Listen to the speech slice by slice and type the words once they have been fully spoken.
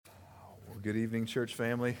Good evening, church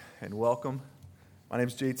family, and welcome. My name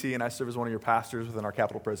is JT, and I serve as one of your pastors within our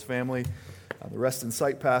Capital Pres family. I'm the Rest in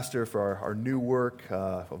Sight pastor for our new work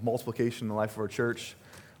of multiplication in the life of our church.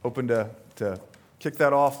 Hoping to kick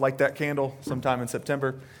that off, light that candle sometime in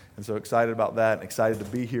September. And so excited about that, and excited to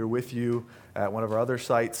be here with you at one of our other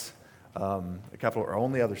sites, our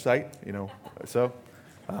only other site, So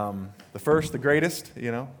the first, the greatest,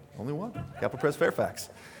 only one, Capital Pres Fairfax.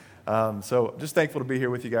 So just thankful to be here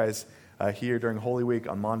with you guys here during Holy Week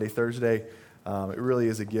on Maundy Thursday. It really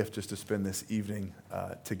is a gift just to spend this evening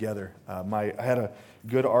together. I had a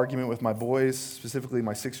good argument with my boys, specifically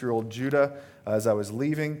my 6-year-old Judah, as I was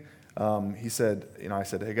leaving. He said, I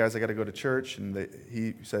said, hey guys, I got to go to church. And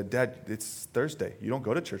he said, Dad, it's Thursday. You don't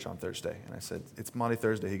go to church on Thursday. And I said, it's Maundy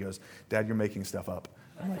Thursday. He goes, Dad, you're making stuff up.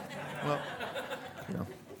 I'm like, well,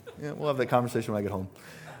 we'll have that conversation when I get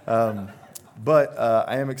home. But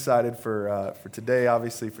I am excited for today,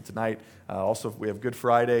 obviously, for tonight. Also, we have Good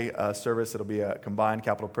Friday service. It'll be a combined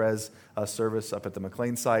Capital Pres service up at the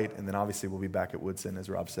McLean site. And then, obviously, we'll be back at Woodson, as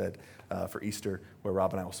Rob said, for Easter, where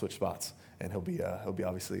Rob and I will switch spots. And he'll be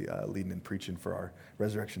obviously leading and preaching for our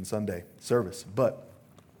Resurrection Sunday service. But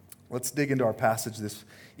let's dig into our passage this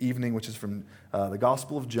evening, which is from the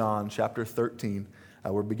Gospel of John, chapter 13.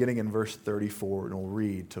 We're beginning in verse 34, and we'll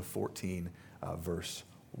read to 14, verse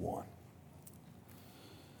 1.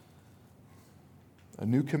 A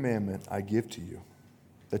new commandment I give to you,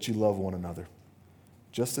 that you love one another.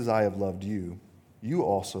 Just as I have loved you, you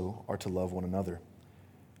also are to love one another.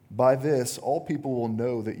 By this, all people will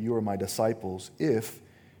know that you are my disciples, if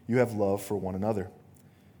you have love for one another.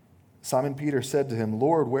 Simon Peter said to him,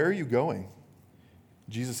 Lord, where are you going?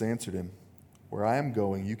 Jesus answered him, Where I am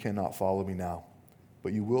going, you cannot follow me now,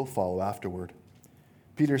 but you will follow afterward.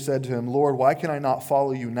 Peter said to him, Lord, why can I not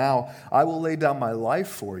follow you now? I will lay down my life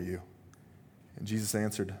for you. And Jesus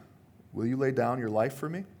answered, Will you lay down your life for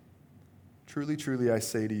me? Truly, truly, I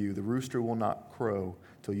say to you, the rooster will not crow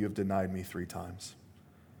till you have denied me 3 times.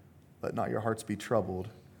 Let not your hearts be troubled.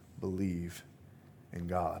 Believe in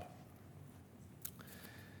God.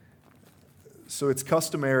 So it's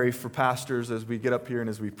customary for pastors as we get up here and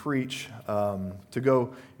as we preach to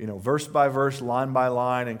go, verse by verse, line by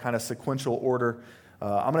line, in kind of sequential order.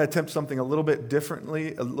 I'm going to attempt something a little bit different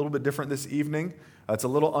this evening. It's a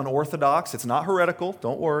little unorthodox. It's not heretical.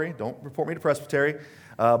 Don't worry. Don't report me to presbytery.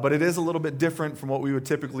 But it is a little bit different from what we would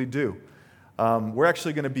typically do. We're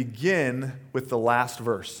actually going to begin with the last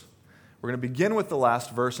verse. We're going to begin with the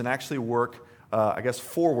last verse and actually work,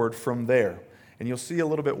 forward from there. And you'll see a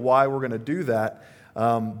little bit why we're going to do that.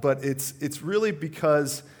 But it's really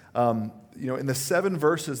because, in the 7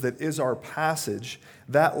 verses that is our passage,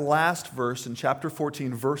 that last verse in chapter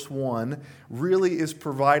 14, verse 1, really is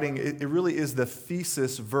it really is the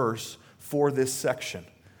thesis verse for this section.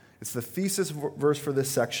 It's the thesis verse for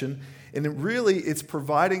this section, and it's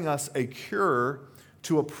providing us a cure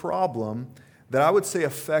to a problem that I would say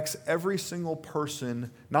affects every single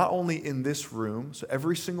person, not only in this room, so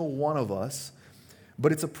every single one of us,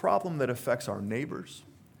 but it's a problem that affects our neighbors.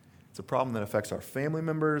 It's a problem that affects our family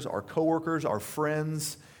members, our coworkers, our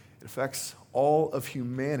friends. It affects all of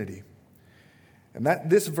humanity. And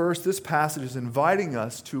this passage is inviting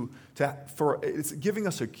us it's giving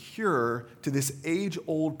us a cure to this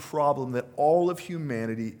age-old problem that all of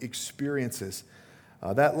humanity experiences.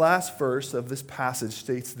 That last verse of this passage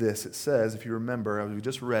states this. It says, if you remember, as we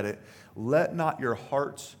just read it, let not your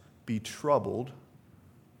hearts be troubled,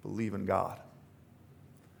 believe in God.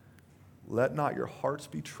 Let not your hearts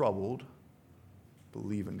be troubled,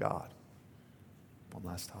 believe in God. One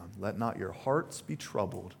last time. Let not your hearts be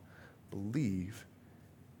troubled, believe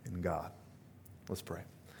in God. Let's pray.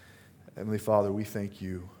 Heavenly Father, we thank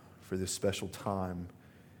you for this special time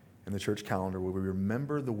in the church calendar where we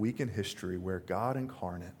remember the week in history where God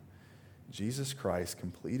incarnate, Jesus Christ,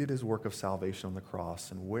 completed his work of salvation on the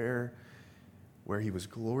cross, and where he was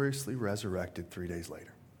gloriously resurrected 3 days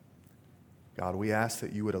later. God, we ask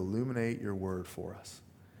that you would illuminate your word for us,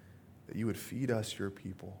 that you would feed us your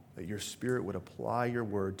people, that your Spirit would apply your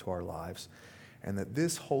word to our lives, and that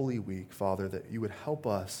this Holy Week, Father, that you would help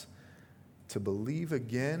us to believe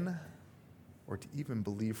again or to even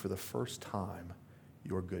believe for the first time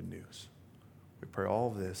your good news. We pray all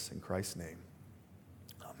of this in Christ's name.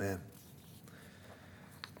 Amen.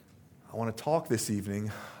 I want to talk this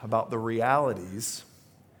evening about the realities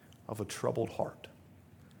of a troubled heart.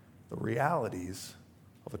 The realities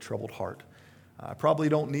of a troubled heart. I probably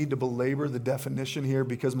don't need to belabor the definition here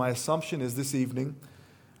because my assumption is this evening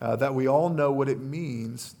that we all know what it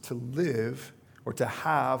means to live or to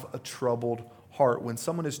have a troubled heart. When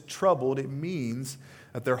someone is troubled, it means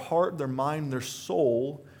that their heart, their mind, their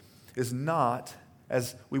soul is not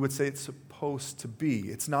as we would say it's supposed to be.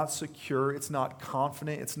 It's not secure, it's not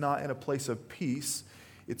confident, it's not in a place of peace,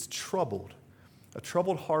 it's troubled. A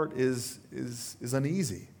troubled heart is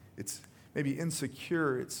uneasy. It's maybe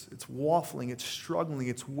insecure, it's waffling, it's struggling,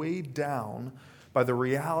 it's weighed down by the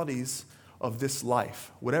realities of this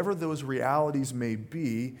life. Whatever those realities may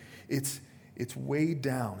be, it's weighed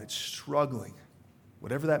down, it's struggling.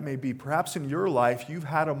 Whatever that may be. Perhaps in your life, you've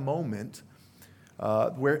had a moment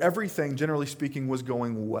where everything, generally speaking, was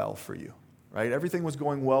going well for you, right? Everything was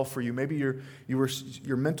going well for you. Maybe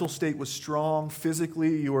your mental state was strong.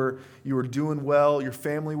 Physically, you were doing well. Your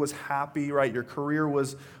family was happy, right? Your career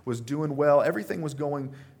was doing well. Everything was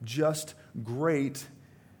going just great.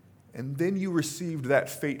 And then you received that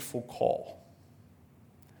fateful call.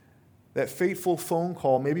 That fateful phone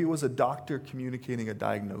call. Maybe it was a doctor communicating a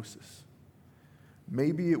diagnosis.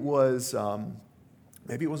 Maybe it was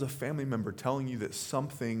a family member telling you that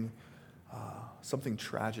something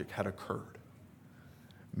tragic had occurred.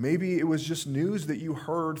 Maybe it was just news that you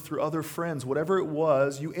heard through other friends. Whatever it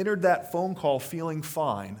was, you entered that phone call feeling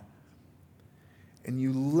fine, and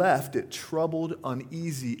you left it troubled,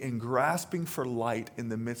 uneasy, and grasping for light in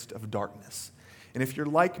the midst of darkness. And if you're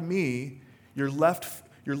like me, you're left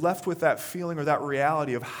with that feeling or that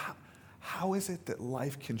reality of how is it that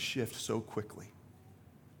life can shift so quickly?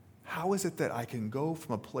 How is it that I can go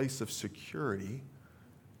from a place of security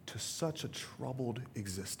to such a troubled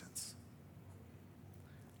existence?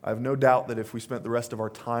 I have no doubt that if we spent the rest of our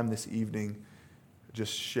time this evening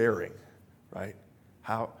just sharing, right?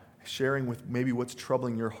 Sharing with maybe what's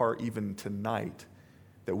troubling your heart even tonight,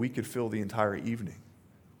 that we could fill the entire evening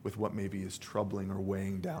with what maybe is troubling or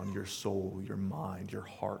weighing down your soul, your mind, your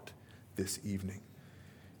heart this evening.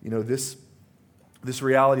 You know, this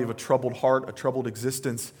reality of a troubled heart, a troubled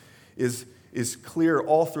existence is clear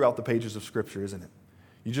all throughout the pages of Scripture, isn't it?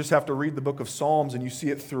 You just have to read the book of Psalms, and you see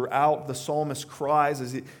it throughout. The psalmist cries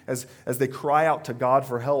as they cry out to God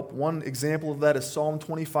for help. One example of that is Psalm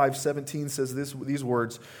 25:17 says these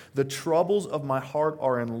words, "The troubles of my heart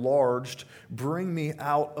are enlarged. Bring me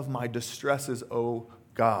out of my distresses, O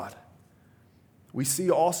God." We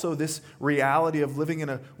see also this reality of living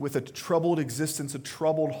with a troubled existence, a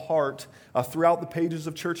troubled heart throughout the pages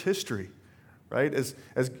of church history. Right? As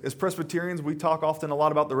Presbyterians, we talk often a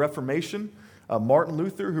lot about the Reformation. Martin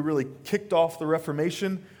Luther, who really kicked off the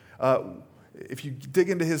Reformation, if you dig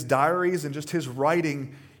into his diaries and just his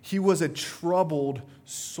writing, he was a troubled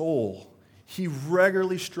soul. He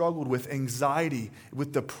regularly struggled with anxiety,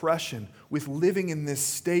 with depression, with living in this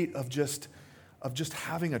state of just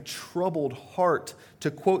having a troubled heart. To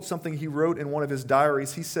quote something he wrote in one of his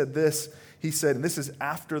diaries, he said this. He said, and this is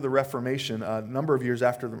after the Reformation, a number of years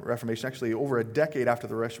after the Reformation, actually over a decade after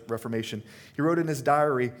the Reformation. He wrote in his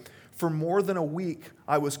diary, "For more than a week,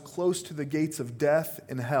 I was close to the gates of death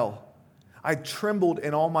and hell. I trembled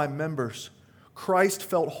in all my members. Christ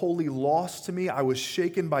felt wholly lost to me. I was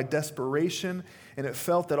shaken by desperation, and it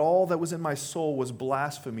felt that all that was in my soul was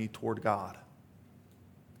blasphemy toward God."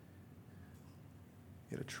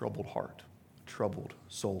 He had a troubled heart, a troubled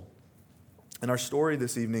soul. In our story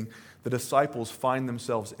this evening, the disciples find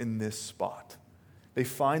themselves in this spot. They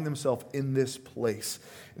find themselves in this place.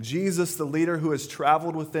 Jesus, the leader who has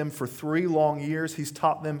traveled with them for 3 long years, he's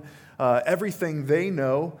taught them everything they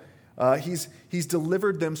know. He's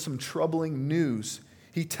delivered them some troubling news.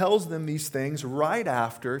 He tells them these things right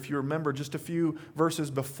after, if you remember just a few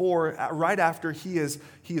verses before, right after he has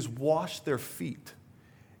washed their feet.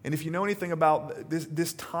 And if you know anything about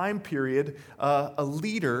this time period, a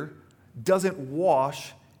leader doesn't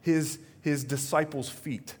wash his disciples'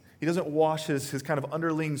 feet. He doesn't wash his kind of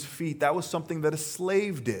underling's feet. That was something that a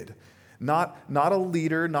slave did. Not a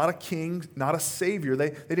leader, not a king, not a savior.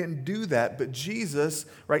 They didn't do that. But Jesus,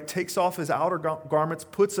 right, takes off his outer garments,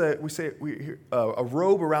 puts a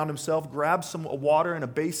robe around himself, grabs some water in a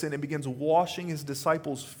basin, and begins washing his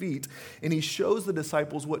disciples' feet. And he shows the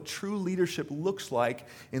disciples what true leadership looks like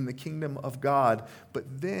in the kingdom of God.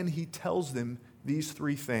 But then he tells them these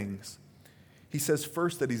 3 things. He says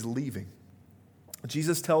first that he's leaving.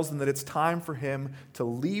 Jesus tells them that it's time for him to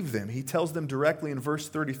leave them. He tells them directly in verse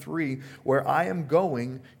 33, "Where I am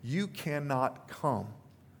going, you cannot come."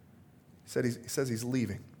 He says he's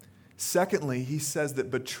leaving. Secondly, he says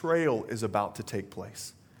that betrayal is about to take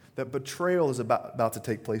place. That betrayal is about to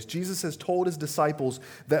take place. Jesus has told his disciples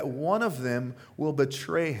that one of them will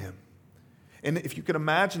betray him. And if you can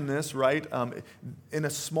imagine this, right, in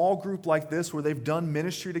a small group like this where they've done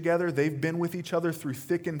ministry together, they've been with each other through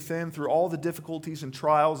thick and thin, through all the difficulties and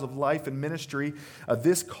trials of life and ministry,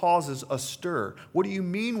 this causes a stir. What do you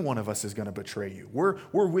mean one of us is going to betray you?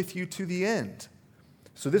 We're with you to the end.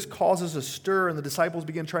 So this causes a stir, and the disciples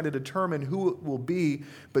begin trying to determine who it will be,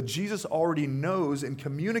 but Jesus already knows and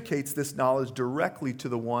communicates this knowledge directly to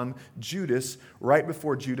the one, Judas, right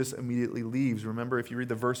before Judas immediately leaves. Remember, if you read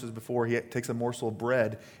the verses before, he takes a morsel of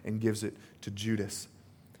bread and gives it to Judas.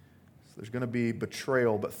 So there's going to be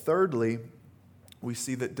betrayal, but thirdly, we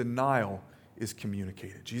see that denial is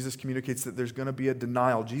communicated. Jesus communicates that there's going to be a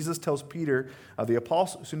denial. Jesus tells Peter, the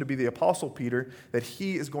apostle, soon to be the apostle Peter, that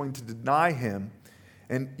he is going to deny him.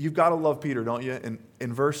 And you've got to love Peter, don't you?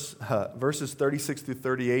 In verses 36 through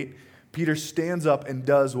 38, Peter stands up and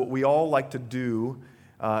does what we all like to do.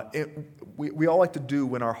 We all like to do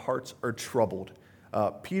when our hearts are troubled.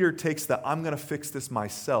 Peter takes the "I'm going to fix this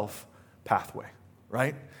myself" pathway,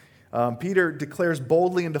 right? Peter declares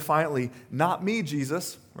boldly and defiantly, "Not me,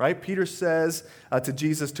 Jesus," right? Peter says to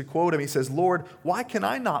Jesus, to quote him, he says, "Lord, why can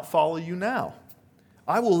I not follow you now?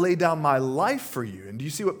 I will lay down my life for you." And do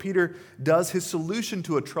you see what Peter does? His solution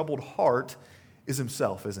to a troubled heart is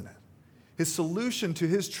himself, isn't it? His solution to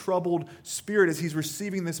his troubled spirit as he's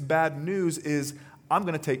receiving this bad news is, "I'm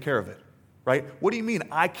going to take care of it," right? What do you mean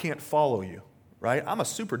I can't follow you, right? I'm a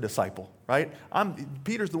super disciple, right?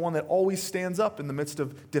 Peter's the one that always stands up in the midst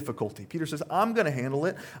of difficulty. Peter says, "I'm going to handle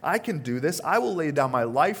it. I can do this. I will lay down my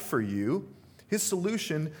life for you." His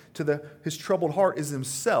solution to his troubled heart is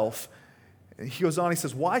himself. And he goes on, he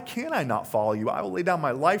says, "Why can I not follow you? I will lay down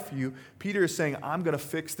my life for you." Peter is saying, "I'm going to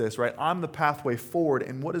fix this," right? I'm the pathway forward.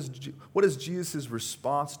 And what is Jesus'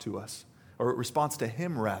 response to us? Or response to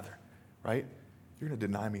him, rather, right? "You're going to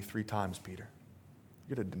deny me 3 times, Peter.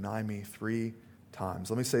 You're going to deny me 3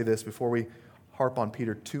 times. Let me say this before we harp on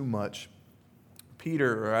Peter too much.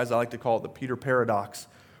 Peter, or as I like to call it, the Peter paradox,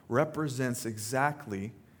 represents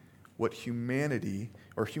exactly what humanity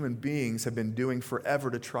or human beings have been doing forever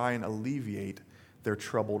to try and alleviate their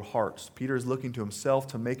troubled hearts. Peter is looking to himself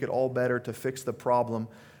to make it all better, to fix the problem.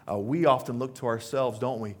 We often look to ourselves,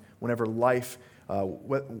 don't we, whenever life,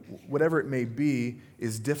 whatever it may be,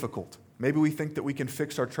 is difficult. Maybe we think that we can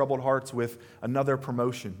fix our troubled hearts with another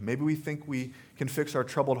promotion. Maybe we think we can fix our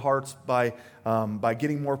troubled hearts by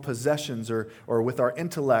getting more possessions or with our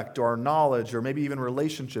intellect or our knowledge or maybe even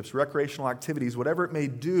relationships, recreational activities, whatever it may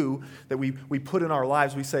do that we put in our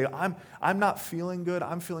lives. We say, I'm not feeling good.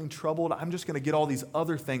 I'm feeling troubled. I'm just going to get all these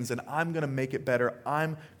other things and I'm going to make it better.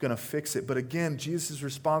 I'm going to fix it. But again, Jesus'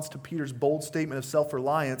 response to Peter's bold statement of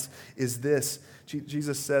self-reliance is this.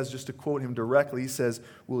 Jesus says, just to quote him directly, he says,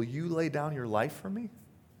 "Will you lay down your life for me?"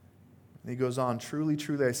 And he goes on, "Truly,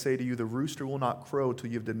 truly, I say to you, the rooster will not crow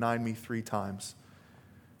till you've denied me 3 times.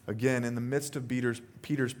 Again, in the midst of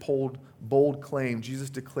Peter's bold claim, Jesus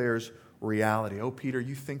declares reality. "Oh, Peter,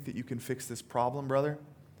 you think that you can fix this problem, brother?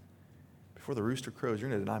 Before the rooster crows, you're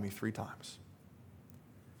going to deny me 3 times.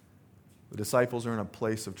 The disciples are in a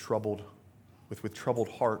place of with troubled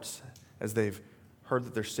hearts as they've heard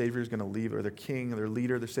that their Savior is going to leave, or their king, or their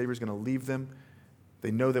leader, their Savior is going to leave them. They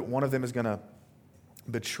know that one of them is going to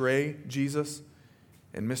betray Jesus,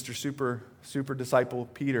 and Mr. Super disciple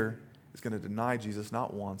Peter is going to deny Jesus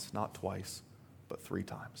not once, not twice, but 3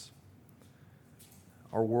 times.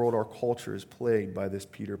 Our world, our culture is plagued by this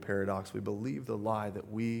Peter paradox. We believe the lie that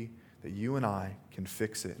you and I can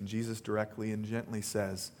fix it. And Jesus directly and gently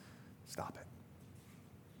says, "Stop it.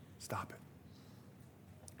 Stop it.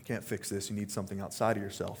 You can't fix this. You need something outside of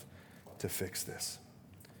yourself to fix this."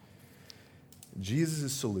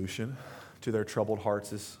 Jesus' solution to their troubled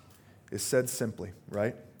hearts is said simply,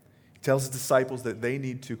 right? He tells his disciples that they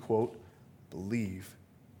need to, quote, "believe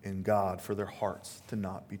in God for their hearts to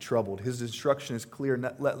not be troubled." His instruction is clear.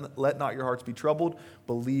 Let not your hearts be troubled.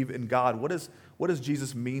 Believe in God. What does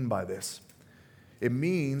Jesus mean by this? It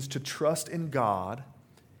means to trust in God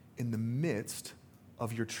in the midst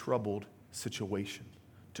of your troubled situation.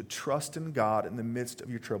 To trust in God in the midst of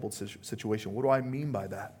your troubled situation. What do I mean by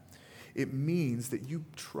that? It means that you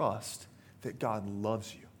trust that God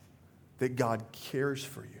loves you, that God cares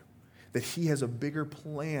for you, that he has a bigger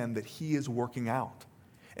plan that he is working out.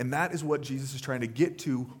 And that is what Jesus is trying to get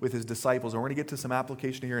to with his disciples. And we're going to get to some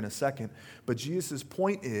application here in a second. But Jesus'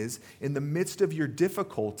 point is, in the midst of your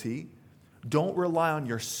difficulty, don't rely on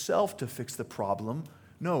yourself to fix the problem.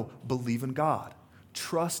 No, believe in God.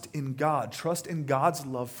 Trust in God. Trust in God's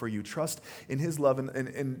love for you. Trust in his love. And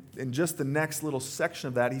in just the next little section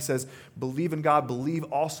of that, he says, believe in God, believe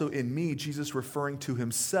also in me. Jesus referring to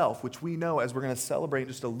himself, which we know, as we're going to celebrate in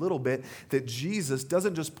just a little bit, that Jesus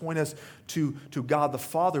doesn't just point us to God the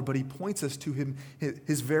Father, but he points us to him,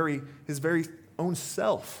 his very own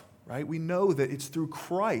self. Right? We know that it's through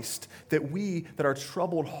Christ that our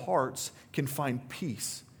troubled hearts can find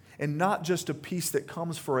peace. and not just a peace that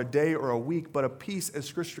comes for a day or a week, but a peace, as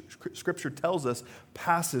Scripture tells us,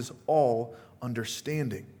 passes all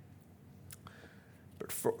understanding.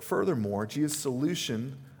 But furthermore, Jesus'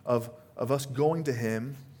 solution of us going to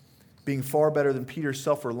him being far better than Peter's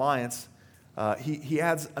self-reliance, he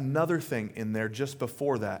adds another thing in there just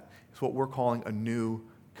before that. It's what we're calling a new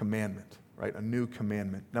commandment, right? A new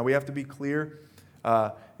commandment. Now, we have to be clear,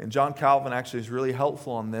 and John Calvin actually is really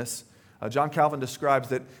helpful on this. John Calvin describes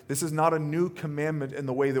that this is not a new commandment in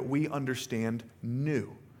the way that we understand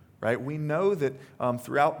new, right? We know that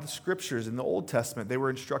throughout the Scriptures in the Old Testament, they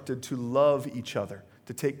were instructed to love each other,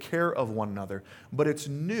 to take care of one another. But it's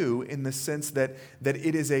new in the sense that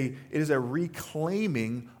it is a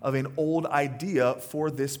reclaiming of an old idea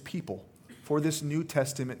for this people, for this New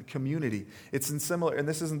Testament community. It's in similar, and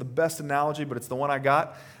this isn't the best analogy, but it's the one I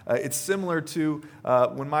got. It's similar to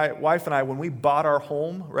when my wife and I, when we bought our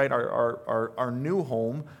home, right, our new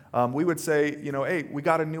home, we would say, hey, we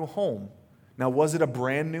got a new home. Now, was it a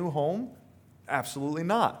brand new home? Absolutely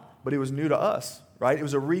not. But it was new to us, right? It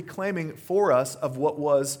was a reclaiming for us of what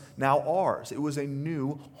was now ours. It was a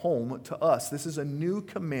new home to us. This is a new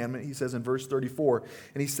commandment, he says in verse 34.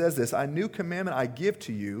 And he says this, "A new commandment I give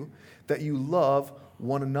to you, that you love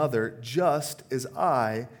one another just as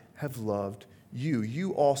I have loved you.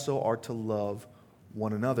 You also are to love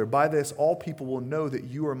one another. By this, all people will know that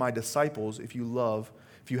you are my disciples if you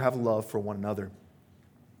have love for one another."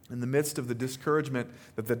 In the midst of the discouragement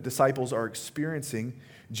that the disciples are experiencing,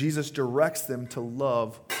 Jesus directs them to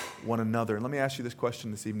love one another. And let me ask you this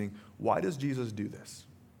question this evening. Why does Jesus do this?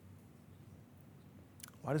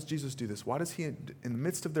 Why does Jesus do this? Why does he, in the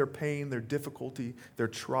midst of their pain, their difficulty, their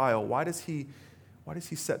trial, why does he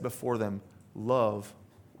set before them love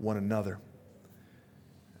one another?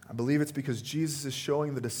 I believe it's because Jesus is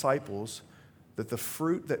showing the disciples that the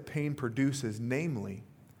fruit that pain produces, namely,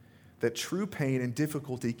 that true pain and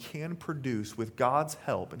difficulty can produce with God's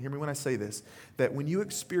help, and hear me when I say this, that when you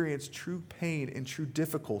experience true pain and true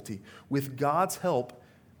difficulty with God's help,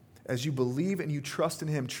 as you believe and you trust in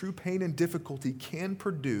him, true pain and difficulty can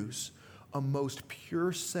produce a most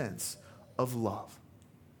pure sense of love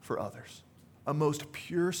for others. A most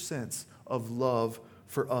pure sense of love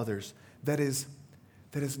for others that is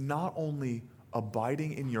not only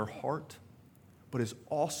abiding in your heart, but is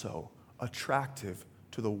also attractive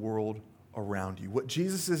to the world around you. What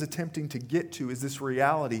Jesus is attempting to get to is this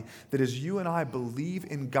reality that as you and I believe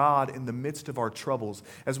in God in the midst of our troubles,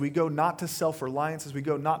 as we go not to self-reliance, as we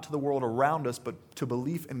go not to the world around us, but to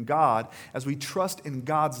belief in God, as we trust in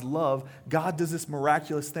God's love, God does this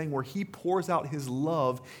miraculous thing where he pours out his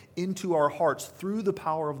love into our hearts through the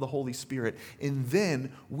power of the Holy Spirit, and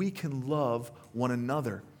then we can love one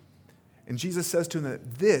another. And Jesus says to them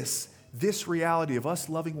that this reality of us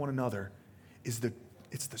loving one another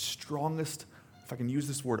it's the strongest, if I can use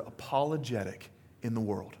this word, apologetic in the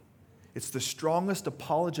world. It's the strongest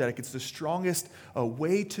apologetic. It's the strongest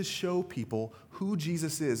way to show people who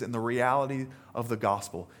Jesus is and the reality of the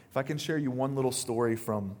gospel. If I can share you one little story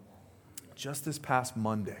from just this past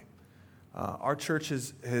Monday. Our church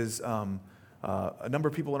has a number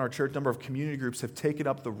of people in our church, a number of community groups have taken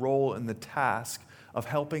up the role and the task of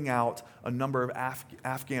helping out a number of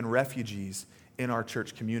Afghan refugees in our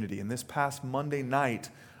church community. And this past Monday night,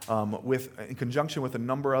 in conjunction with a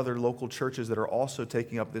number of other local churches that are also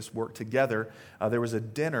taking up this work together, there was a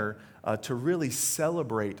dinner to really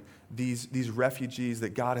celebrate these refugees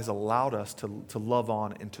that God has allowed us to love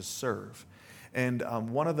on and to serve. And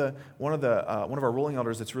one of our ruling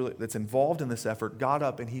elders that's involved in this effort got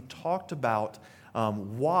up and he talked about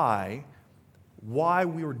why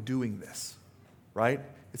we were doing this. Right?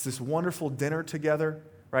 It's this wonderful dinner together.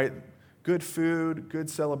 Right? Good food,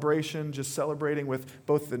 good celebration, just celebrating with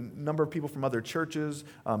both the number of people from other churches,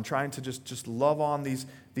 trying to just love on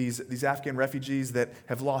these Afghan refugees that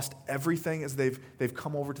have lost everything as they've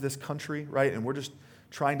come over to this country, right? And we're just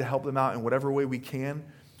trying to help them out in whatever way we can.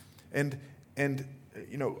 And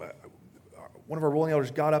one of our ruling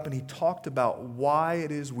elders got up and he talked about why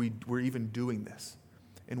it is we're even doing this.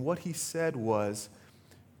 And what he said was,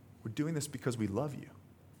 we're doing this because we love you.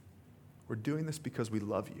 We're doing this because we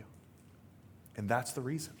love you. And that's the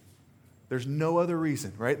reason. There's no other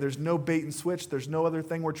reason, right? There's no bait and switch. There's no other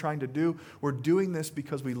thing we're trying to do. We're doing this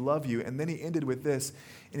because we love you. And then he ended with this.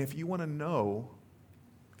 And if you want to know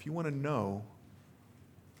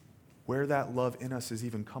where that love in us is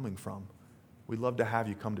even coming from, we'd love to have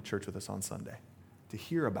you come to church with us on Sunday to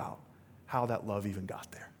hear about how that love even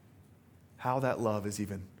got there, how that love has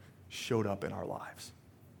even showed up in our lives.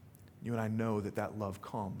 You and I know that love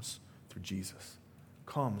comes through Jesus.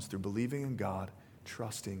 Comes through believing in God,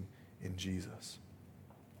 trusting in Jesus.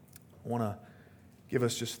 I want to give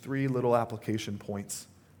us just 3 little application points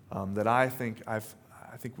that I think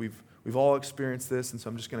we've all experienced this, and so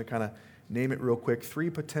I'm just going to kind of name it real quick. 3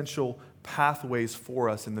 potential pathways for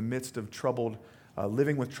us in the midst of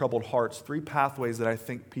living with troubled hearts. 3 pathways that I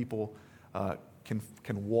think people can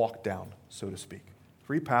walk down, so to speak.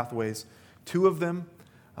 3 pathways. 2 of them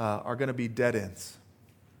are going to be dead ends,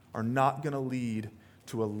 are not going to lead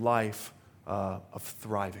to a life of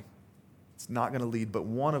thriving. It's not going to lead, but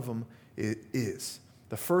one of them is.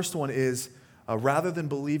 The first one is, rather than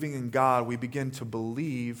believing in God, we begin to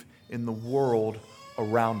believe in the world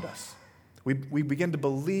around us. We begin to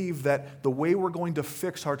believe that the way we're going to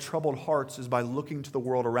fix our troubled hearts is by looking to the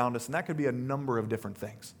world around us, and that could be a number of different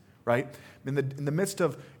things, right? In the midst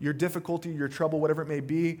of your difficulty, your trouble, whatever it may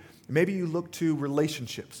be, maybe you look to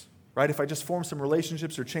relationships, right? If I just form some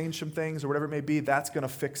relationships or change some things or whatever it may be, that's going to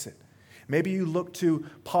fix it. Maybe you look to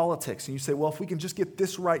politics and you say, well, if we can just get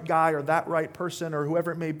this right guy or that right person or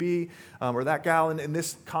whoever it may be, or that gal in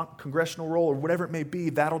this congressional role or whatever it may be,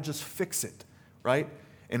 that'll just fix it, right?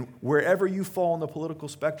 And wherever you fall on the political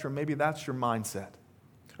spectrum, maybe that's your mindset.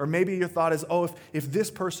 Or maybe your thought is, oh,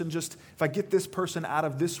 if I get this person out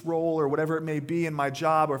of this role or whatever it may be in my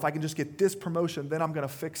job, or if I can just get this promotion, then I'm going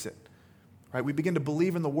to fix it. Right? We begin to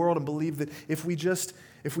believe in the world and believe that if we just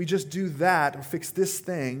do that or fix this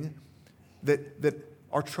thing, that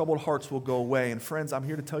our troubled hearts will go away. And friends, I'm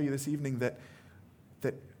here to tell you this evening that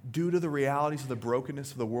due to the realities of the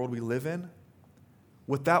brokenness of the world we live in,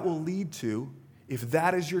 what that will lead to, if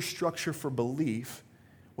that is your structure for belief,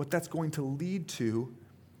 what that's going to lead to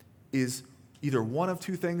is either one of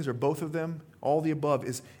 2 things or both of them, all the above,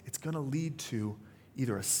 is it's going to lead to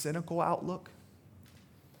either a cynical outlook,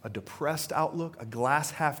 a depressed outlook, a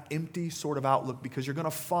glass half empty sort of outlook, because you're going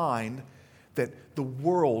to find that the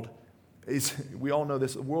world we all know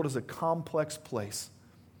this, the world is a complex place.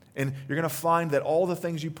 And you're going to find that all the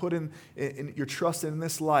things you put in your trust in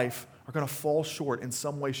this life are going to fall short in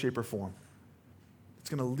some way, shape, or form. It's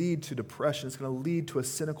going to lead to depression. It's going to lead to a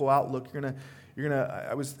cynical outlook.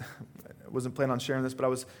 I wasn't planning on sharing this, but I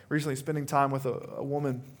was recently spending time with a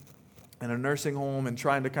woman in a nursing home and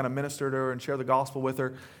trying to kind of minister to her and share the gospel with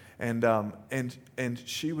her. And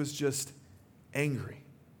she was just angry.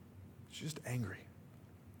 She's just angry.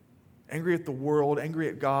 Angry at the world, angry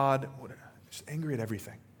at God, just angry at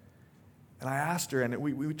everything. And I asked her, and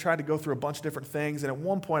we tried to go through a bunch of different things. And at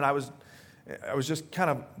one point, I was just kind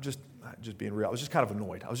of, just being real, I was just kind of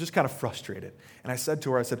annoyed. I was just kind of frustrated. And I said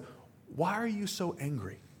to her, why are you so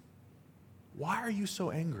angry? Why are you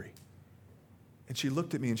so angry? And she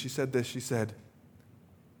looked at me and she said this. She said,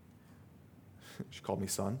 she called me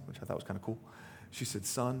son, which I thought was kind of cool. She said,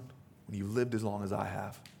 son, when you lived as long as I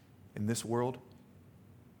have in this world,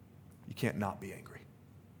 you can't not be angry.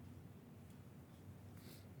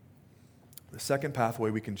 The second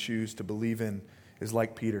pathway we can choose to believe in is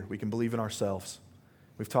like Peter. We can believe in ourselves.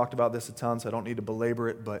 We've talked about this a ton, so I don't need to belabor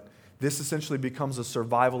it, but this essentially becomes a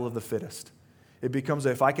survival of the fittest. It becomes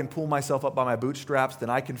if I can pull myself up by my bootstraps, then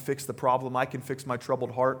I can fix the problem. I can fix my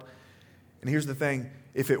troubled heart. And here's the thing.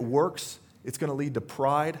 If it works, it's going to lead to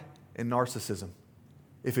pride and narcissism.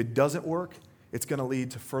 If it doesn't work, it's going to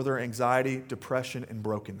lead to further anxiety, depression, and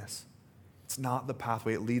brokenness. It's not the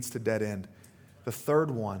pathway. It leads to dead end. The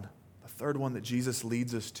third one that Jesus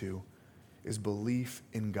leads us to is belief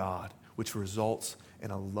in God, which results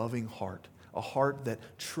in a loving heart, a heart that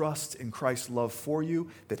trusts in Christ's love for you,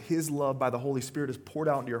 that His love by the Holy Spirit is poured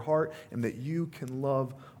out into your heart, and that you can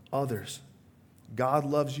love others. God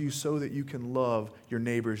loves you so that you can love your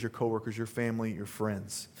neighbors, your coworkers, your family, your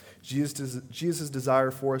friends. Jesus'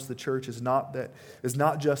 desire for us, the church, is not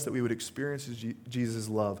just that we would experience Jesus'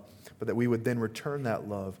 love, but that we would then return that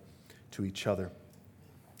love to each other.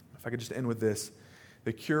 If I could just end with this.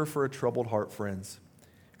 The cure for a troubled heart, friends,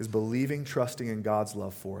 is believing, trusting in God's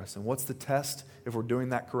love for us. And what's the test if we're doing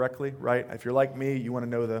that correctly, right? If you're like me, you want to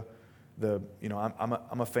know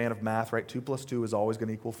I'm a fan of math, right? 2 + 2 is always going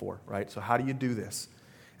to equal 4, right? So how do you do this?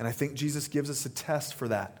 And I think Jesus gives us a test for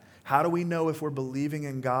that. How do we know if we're believing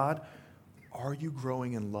in God? Are you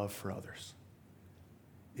growing in love for others?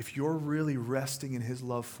 If you're really resting in His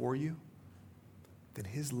love for you, then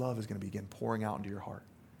His love is going to begin pouring out into your heart.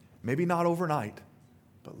 Maybe not overnight,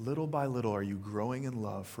 but little by little, are you growing in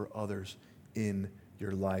love for others in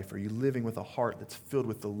your life? Are you living with a heart that's filled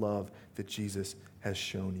with the love that Jesus has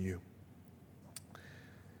shown you?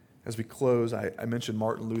 As we close, I mentioned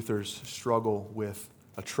Martin Luther's struggle with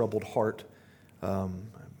a troubled heart. I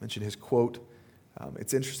mentioned his quote.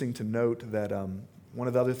 It's interesting to note that one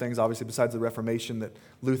of the other things, obviously, besides the Reformation, that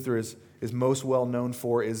Luther is most well known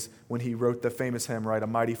for is when he wrote the famous hymn, right, "A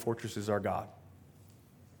Mighty Fortress is Our God."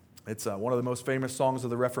 It's one of the most famous songs of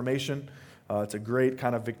the Reformation. It's a great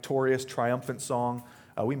kind of victorious, triumphant song.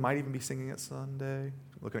 We might even be singing it Sunday.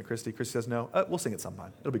 Looking at Christy. Christy says no. We'll sing it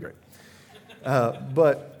sometime. It'll be great.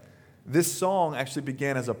 But this song actually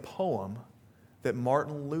began as a poem that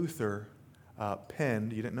Martin Luther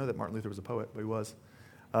penned. You didn't know that Martin Luther was a poet, but he was.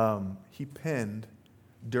 He penned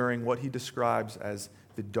during what he describes as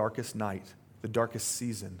the darkest night, the darkest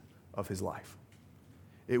season of his life.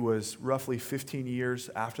 It was roughly 15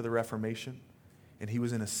 years after the Reformation, and he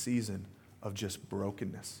was in a season of just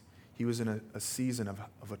brokenness. He was in a season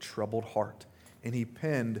of a troubled heart. And he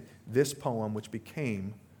penned this poem, which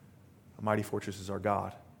became A Mighty Fortress is Our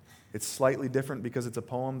God. It's slightly different because it's a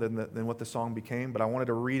poem than what the song became, but I wanted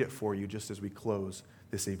to read it for you just as we close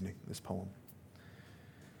this evening, this poem.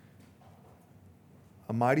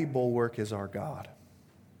 A mighty bulwark is our God,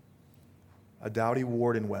 a doughty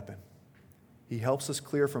ward and weapon. He helps us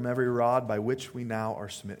clear from every rod by which we now are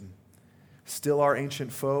smitten. Still our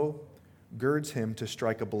ancient foe girds him to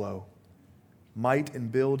strike a blow. Might and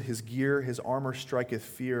build his gear, his armor striketh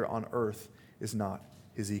fear on earth is not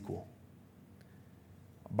his equal.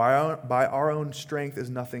 By our own strength is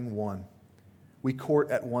nothing won. We court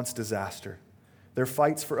at once disaster. There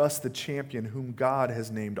fights for us the champion whom God has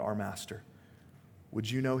named our master. Would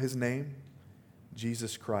you know his name?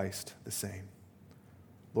 Jesus Christ the same.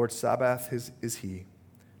 Lord Sabaoth is he.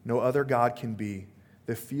 No other God can be.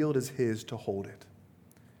 The field is his to hold it.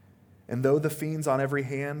 And though the fiends on every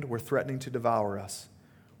hand were threatening to devour us,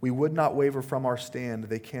 we would not waver from our stand.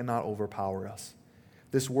 They cannot overpower us.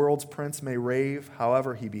 This world's prince may rave,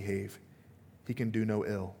 however he behave. He can do no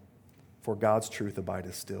ill, for God's truth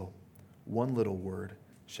abideth still. One little word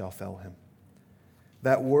shall fell him.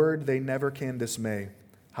 That word they never can dismay,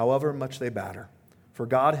 however much they batter. For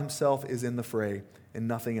God himself is in the fray, and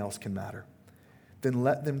nothing else can matter. Then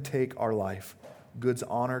let them take our life, goods,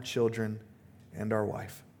 honor, children, and our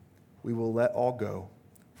wife. We will let all go,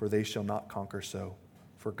 for they shall not conquer so,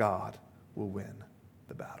 for God will win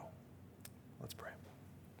the battle. Let's pray.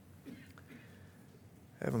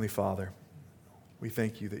 Heavenly Father, we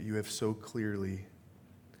thank you that you have so clearly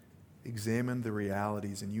examined the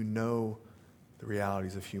realities, and you know the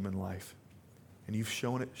realities of human life. And you've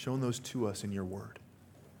shown those to us in your word.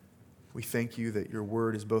 We thank you that your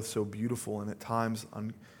word is both so beautiful and at times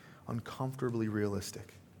uncomfortably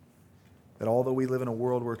realistic. That although we live in a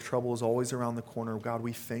world where trouble is always around the corner, God,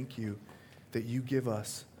 we thank you that you give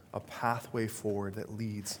us a pathway forward that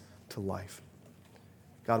leads to life.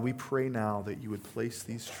 God, we pray now that you would place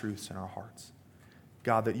these truths in our hearts.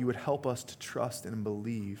 God, that you would help us to trust and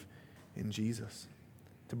believe in Jesus,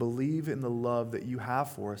 to believe in the love that you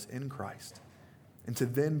have for us in Christ, and to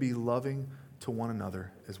then be loving to one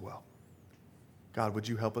another as well. God, would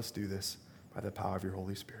you help us do this by the power of your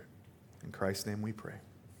Holy Spirit? In Christ's name we pray.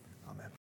 Amen.